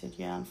and he said,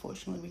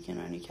 unfortunately we can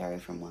only carry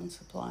from one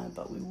supplier,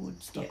 but we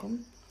would stock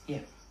them.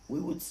 Yeah.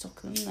 We would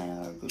stock them, they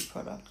are a good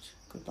product.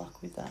 Good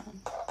luck with that.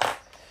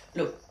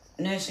 Look,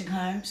 nursing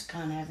homes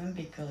can't have them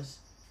because...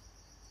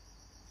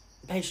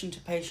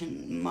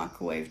 Patient-to-patient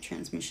microwave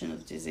transmission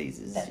of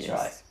diseases. That's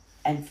right.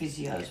 And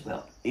physio as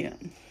well. Yeah.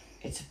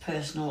 It's a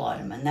personal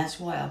item, and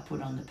that's why I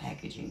put on the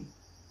packaging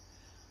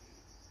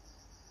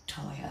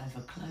tie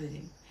over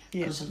clothing.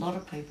 Because a lot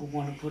of people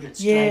want to put it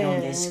straight on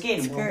their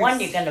skin. Well,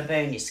 one, you're going to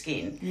burn your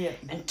skin. Yeah.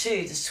 And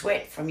two, the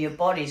sweat from your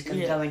body is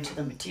going to go into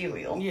the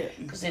material. Yeah.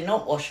 Because they're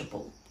not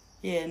washable.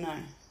 Yeah, no.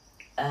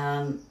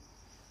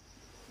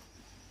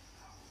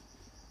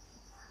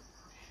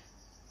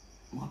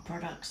 My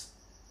products...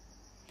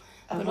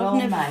 But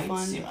I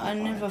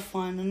never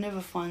find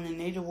they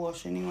need a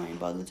wash anyway.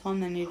 By the time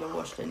they need a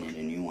wash, they need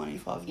a new one.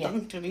 If I've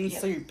dunked it in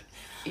soup,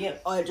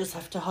 I just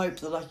have to hope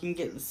that I can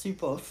get the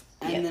soup off,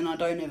 and then I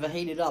don't ever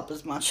heat it up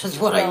as much as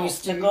what I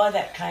used to. The guy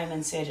that came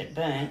and said it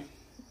burnt,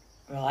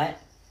 right?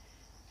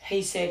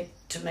 He said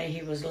to me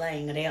he was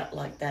laying it out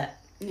like that.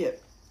 Yep.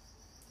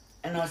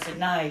 And I said,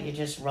 no, you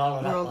just roll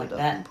it up like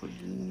that. And put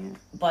it in,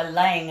 By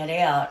laying it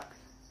out,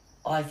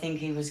 I think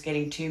he was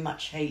getting too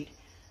much heat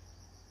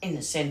in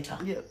the centre.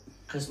 Yep.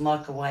 Because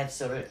microwave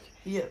sort of...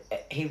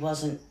 Yep. He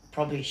wasn't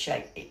probably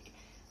shaking.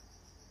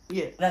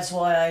 Yeah. That's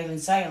why I even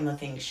say on the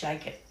thing,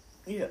 shake it.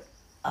 Yeah.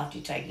 After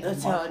you take it That's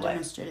in the microwave. How I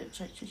demonstrate it.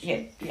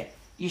 Shake. Yeah.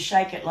 You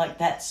shake it like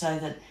that so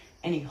that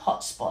any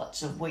hot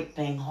spots of wheat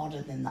being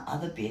hotter than the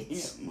other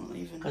bits. Yeah, well,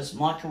 even... Because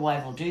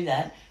microwave will do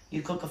that.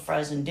 You cook a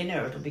frozen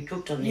dinner, it'll be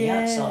cooked on the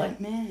outside.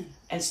 Man.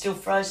 And still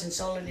frozen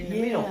solid in the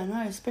middle. Yeah, I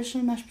know.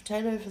 Especially mashed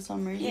potato for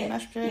some reason. Yeah.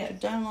 Mashed potato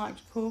don't like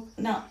to cook.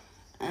 No.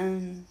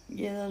 And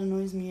that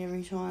annoys me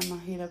every time I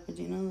heat up a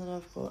dinner that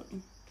I've got.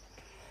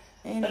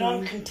 Anyway. But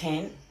I'm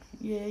content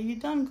Yeah, you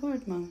done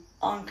good, Mum.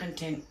 I'm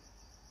content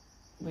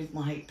with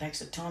my heat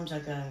packs. At times I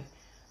go,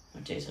 oh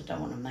geez, I don't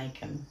want to make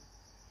them.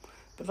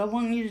 But I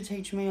want you to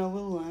teach me. I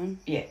will learn.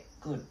 Yeah,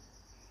 good.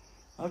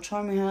 I'll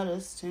try my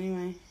hardest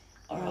anyway.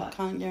 All I right.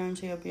 can't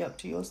guarantee I'll be up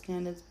to your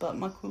standards, but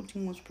my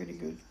quilting was pretty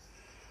good.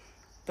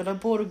 But I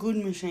bought a good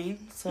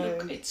machine, so...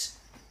 Look, it's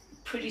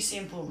pretty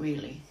simple,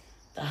 really.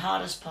 The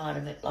hardest part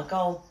of it, like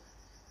I'll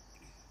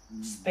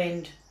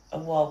spend a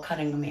while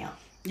cutting them out.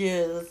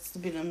 Yeah, that's the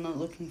bit I'm not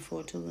looking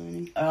forward to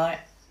learning. All right?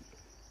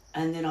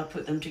 And then I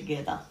put them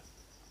together.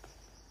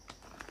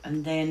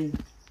 And then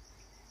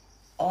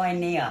I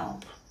now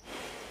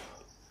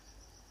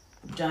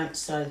don't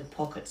sew the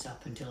pockets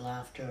up until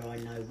after I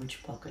know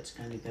which pocket's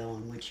going to go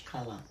on which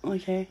colour.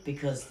 Okay.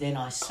 Because then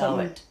I sew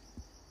Cotton. it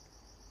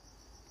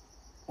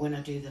when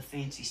I do the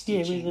fancy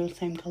Yeah, stitching with the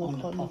same colour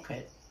on cotton. the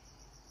pocket.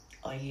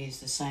 I use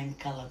the same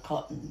colour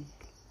cotton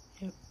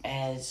Yep.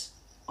 as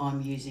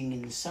I'm using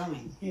in the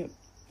sewing. Yep.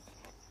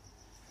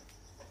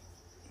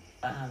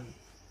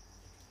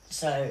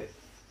 So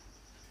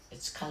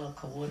it's colour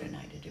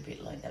coordinated a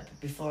bit like that. But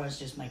before I was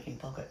just making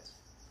pockets.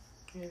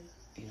 Yeah.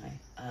 You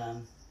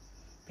know,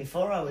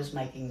 before I was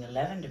making the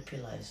lavender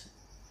pillows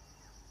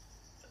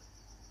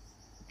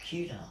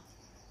cuter.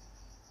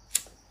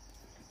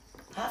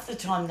 Half the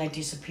time they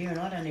disappear and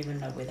I don't even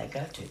know where they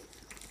go to.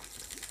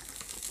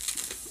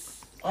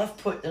 I've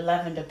put the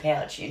lavender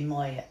pouch in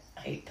my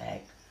heat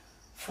pack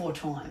 4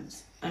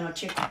 times and I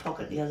checked the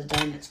pocket the other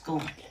day and it's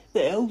gone.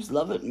 The elves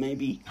love it,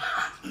 maybe.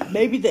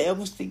 Maybe the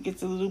elves think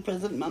it's a little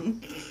present,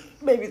 Mum.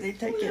 Maybe they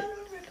take it.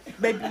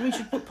 Maybe we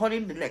should put Pot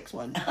in the next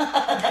one.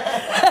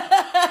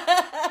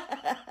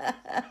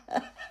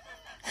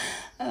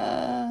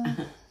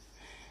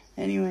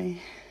 Anyway,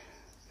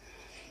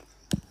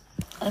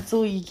 that's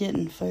all you're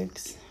getting,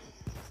 folks.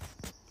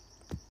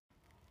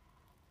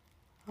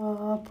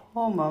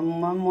 Poor Mum.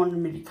 Mum wanted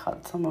me to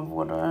cut some of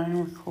what I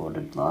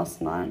recorded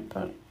last night,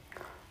 but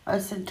I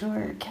said to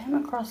her, it came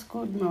across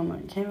good, Mum.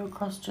 It came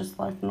across just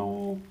like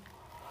normal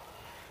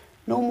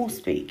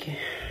speak.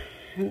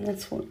 And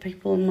that's what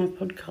people on my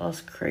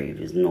podcast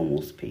crave, is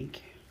normal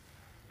speak.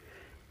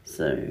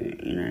 So,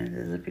 you know,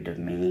 there's a bit of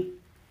me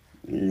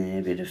in there,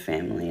 a bit of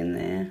family in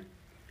there,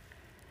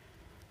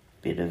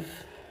 bit of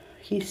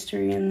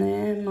history in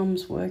there,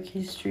 Mum's work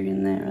history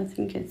in there. I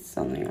think it's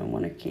something I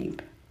want to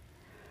keep.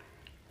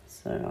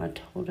 So I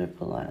told her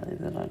politely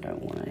that I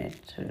don't want to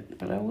edit it,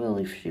 but I will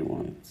if she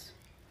wants.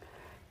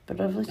 But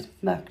I've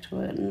listened back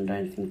to it and I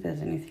don't think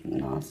there's anything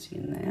nasty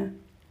in there.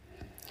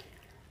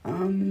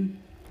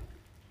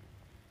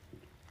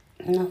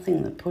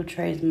 Nothing that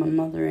portrays my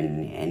mother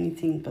in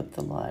anything but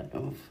the light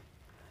of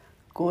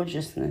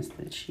gorgeousness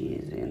that she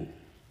is in.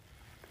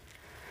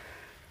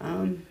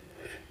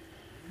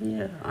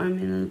 Yeah, I'm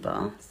in the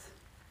bath.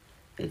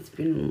 It's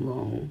been a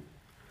long,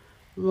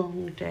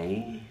 long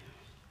day.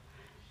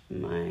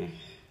 My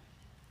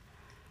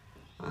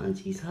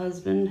auntie's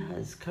husband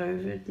has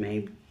COVID,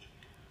 maybe.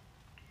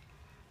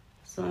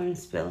 So I'm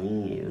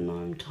spelling even though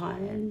I'm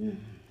tired.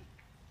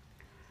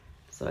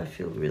 So I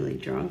feel really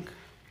drunk.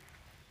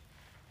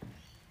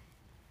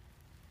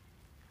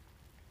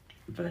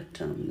 But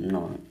I'm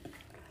not.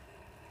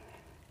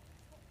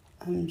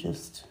 I'm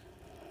just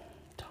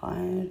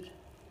tired.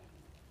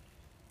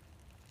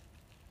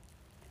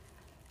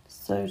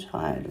 So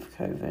tired of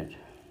COVID.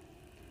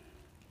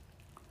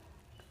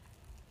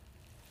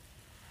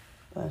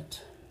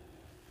 But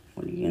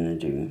what are you gonna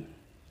do?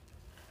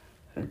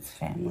 If it's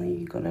family,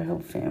 you gotta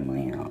help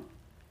family out.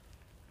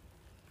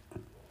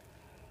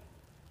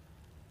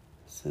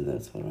 So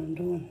that's what I'm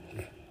doing.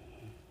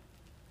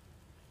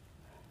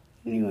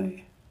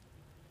 Anyway,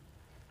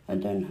 I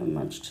don't have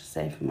much to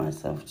say for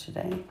myself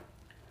today.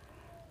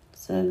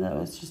 So that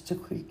was just a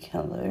quick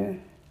hello.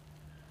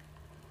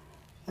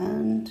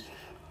 And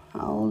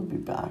I'll be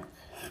back.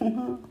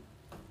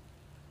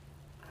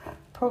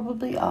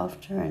 Probably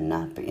after a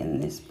nap in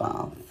this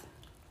bath.